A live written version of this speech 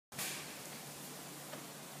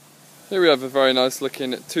Here we have a very nice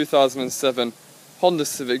looking 2007 Honda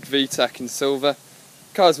Civic VTEC in silver.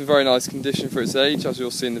 The car is in very nice condition for its age, as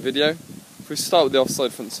you'll see in the video. If we start with the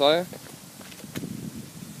offside front tyre,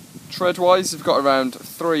 tread wise you've got around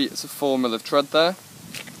 3 to 4 mil of tread there.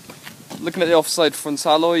 Looking at the offside front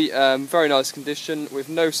alloy, very nice condition with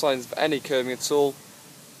no signs of any curving at all.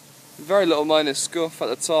 Very little minor scuff at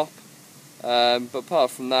the top, but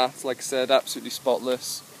apart from that, like I said, absolutely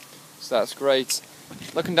spotless, so that's great.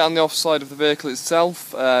 Looking down the offside of the vehicle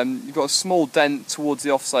itself, you've got a small dent towards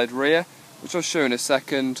the offside rear, which I'll show in a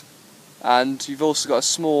second, and you've also got a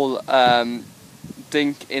small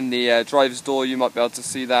dink in the driver's door. You might be able to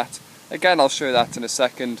see that. Again, I'll show that in a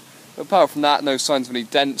second. But apart from that, no signs of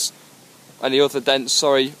any other dents,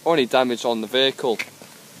 or any damage on the vehicle.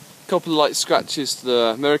 A couple of light scratches to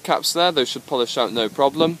the mirror caps there, those should polish out no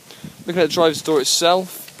problem. Looking at the driver's door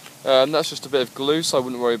itself, that's just a bit of glue, so I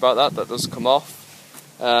wouldn't worry about that, that does come off.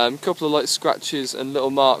 A couple of light scratches and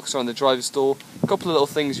little marks on the driver's door. A couple of little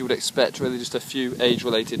things you would expect, really just a few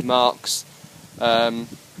age-related marks. Again,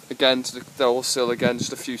 to the door sill, again,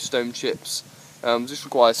 just a few stone chips. Just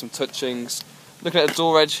require some touchings. Looking at the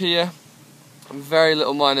door edge here, very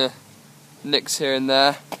little minor nicks here and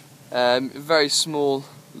there. Very small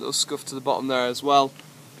little scuff to the bottom there as well.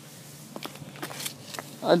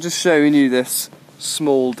 I'm just showing you this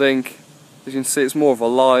small dink. As you can see, it's more of a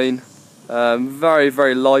line. Very,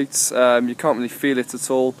 very light. You can't really feel it at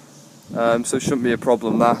all, so it shouldn't be a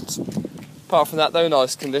problem that. Apart from that though,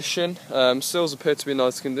 nice condition. Sills appear to be in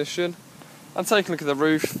nice condition. And taking a look at the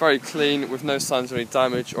roof, very clean with no signs of any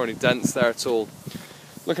damage or any dents there at all.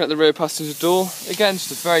 Looking at the rear passenger door, again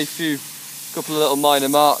just a very few, couple of little minor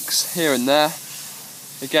marks here and there.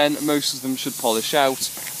 Again, most of them should polish out.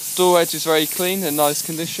 Door edge is very clean and nice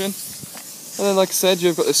condition. And then, like I said,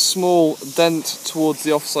 you've got this small dent towards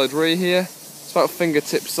the offside rear here. It's about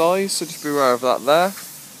fingertip size, so just be aware of that there.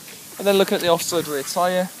 And then looking at the offside rear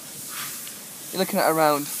tyre, you're looking at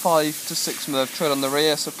around 5 to 6 mil of tread on the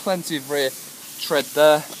rear, so plenty of rear tread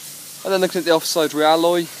there. And then looking at the offside rear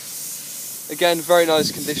alloy, again, very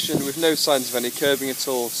nice condition with no signs of any curbing at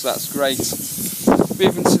all, so that's great.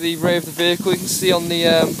 Moving to the rear of the vehicle, you can see on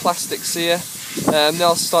the plastics here, they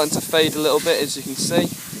are starting to fade a little bit, as you can see.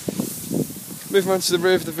 Moving on to the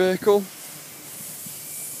rear of the vehicle,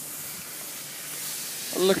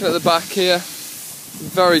 and looking at the back here,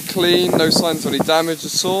 very clean, no signs of any damage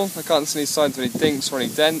at all. I can't see any signs of any dinks or any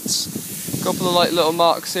dents. A couple of light little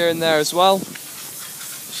marks here and there as well.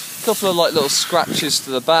 A couple of light little scratches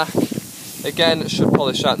to the back. Again, it should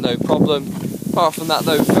polish out no problem. Apart from that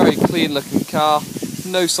though, very clean looking car,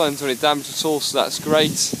 no signs of any damage at all, so that's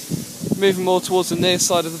great. Moving more towards the near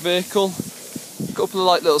side of the vehicle, a couple of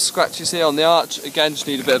light little scratches here on the arch, again just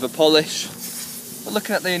need a bit of a polish. But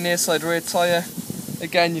looking at the near side rear tyre,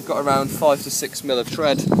 again you've got around 5 to 6 mil of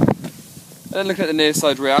tread. And then looking at the near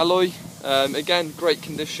side rear alloy, again great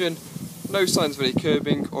condition, no signs of any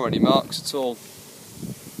curbing or any marks at all.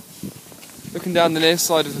 Looking down the near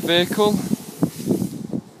side of the vehicle,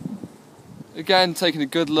 again taking a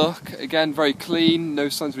good look, again very clean, no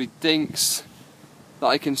signs of any dinks that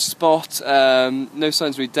I can spot, no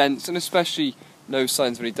signs of any dents, and especially no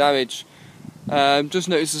signs of any damage. Just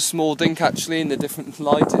noticed a small dink actually in the different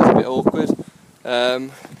light, it's a bit awkward.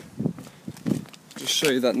 Just show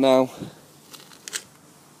you that now.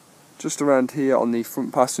 Just around here on the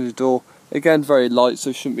front passenger door, again very light,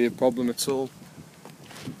 so shouldn't be a problem at all.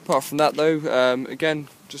 Apart from that though, again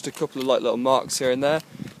just a couple of light little marks here and there.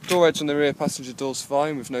 Door edge on the rear passenger door's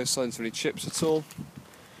fine with no signs of any chips at all.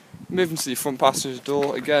 Moving to the front passenger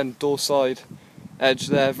door, again door side edge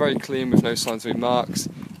there, very clean with no signs of any marks,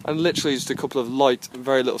 and literally just a couple of light,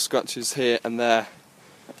 very little scratches here and there.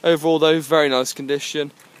 Overall though, very nice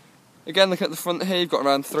condition. Again, looking at the front here, you've got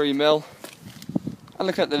around 3 mil. And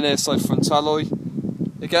looking at the near side front alloy,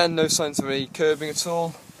 again no signs of any curbing at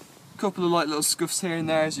all. A couple of light little scuffs here and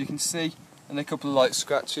there, as you can see, and a couple of light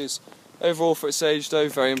scratches. Overall for its age though,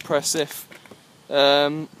 very impressive.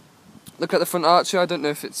 Look at the front arch here, I don't know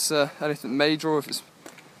if it's anything major or if it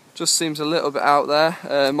just seems a little bit out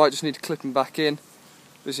there. Might just need to clip them back in.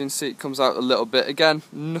 As you can see, it comes out a little bit. Again,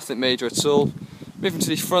 nothing major at all. Moving to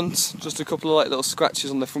the front, just a couple of light little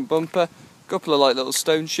scratches on the front bumper, a couple of light little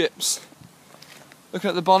stone chips. Looking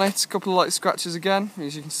at the bonnet, a couple of light scratches again,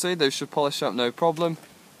 as you can see, those should polish out no problem,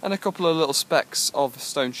 and a couple of little specks of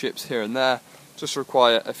stone chips here and there, just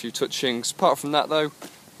require a few touchings. Apart from that though,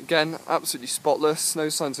 again, absolutely spotless, no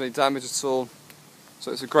signs of any damage at all,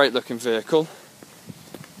 so it's a great looking vehicle.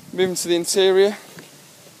 Moving to the interior,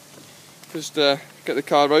 just get the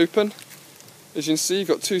car open. As you can see, you've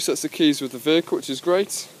got 2 sets of keys with the vehicle, which is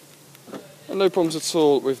great. and no problems at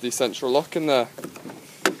all with the central lock in there.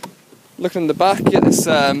 Looking in the back, you get this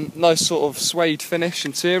nice sort of suede finish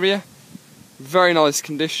interior. Very nice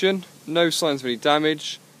condition, no signs of any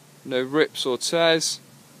damage, no rips or tears,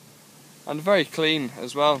 and very clean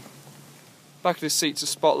as well. Back of the seats are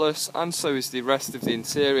spotless, and so is the rest of the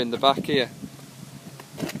interior in the back here.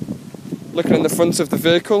 Looking in the front of the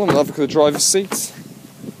vehicle, I'm going to have a look at the driver's seat.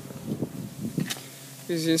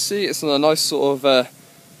 As you can see, it's on a nice sort of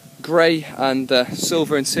grey and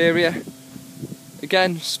silver interior.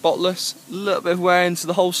 Again, spotless, a little bit of wear into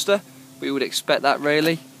the holster, but you would expect that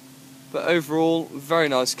really. But overall, very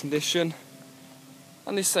nice condition.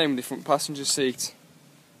 And the same with the front passenger seat.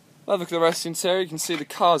 Have a look at the rest of the interior. You can see the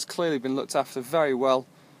car's clearly been looked after very well.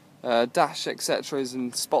 Dash, etc. is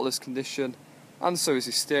in spotless condition, and so is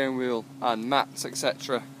the steering wheel and mats,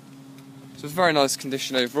 etc. So it's very nice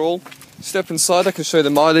condition overall. Step inside, I can show you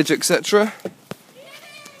the mileage, etc.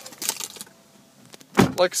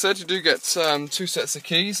 Like I said, you do get 2 sets of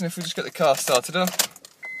keys, and if we just get the car started up,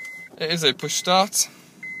 it is a push start.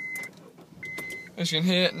 As you can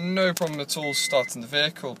hear, no problem at all starting the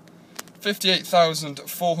vehicle.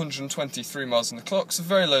 58,423 miles on the clock, so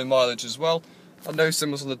very low mileage as well, and no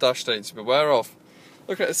symbols on the dash date to be aware of.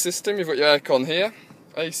 Looking at the system, you've got your aircon here,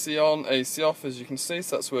 AC on, AC off as you can see,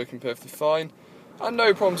 so that's working perfectly fine, and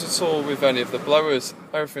no problems at all with any of the blowers,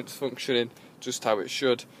 everything's functioning just how it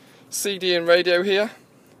should. CD and radio here,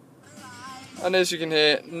 and as you can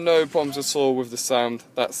hear, no problems at all with the sound,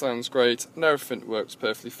 that sounds great, and everything works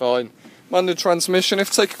perfectly fine. Manual transmission, if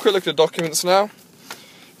you take a quick look at the documents now.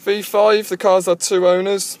 V5, the car's had 2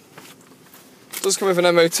 owners. It does come with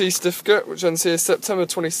an MOT certificate, which ends here September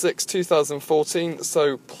 26, 2014,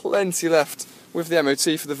 so plenty left with the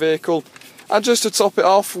MOT for the vehicle. And just to top it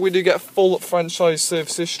off, we do get full franchise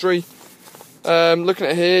service history. Looking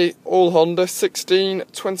at here, all Honda, 16,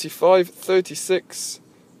 25, 36,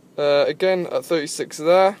 again at 36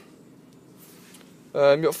 there.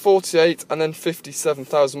 You've got 48 and then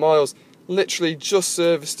 57,000 miles. Literally just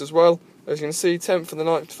serviced as well. As you can see, 10th of the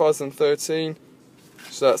 9th, 2013,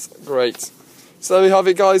 so that's great. So there we have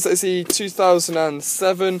it guys, that's the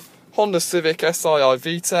 2007 Honda Civic SE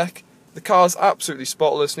I-Vtec. The car's absolutely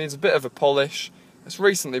spotless, needs a bit of a polish, it's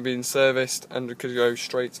recently been serviced and could go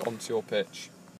straight onto your pitch.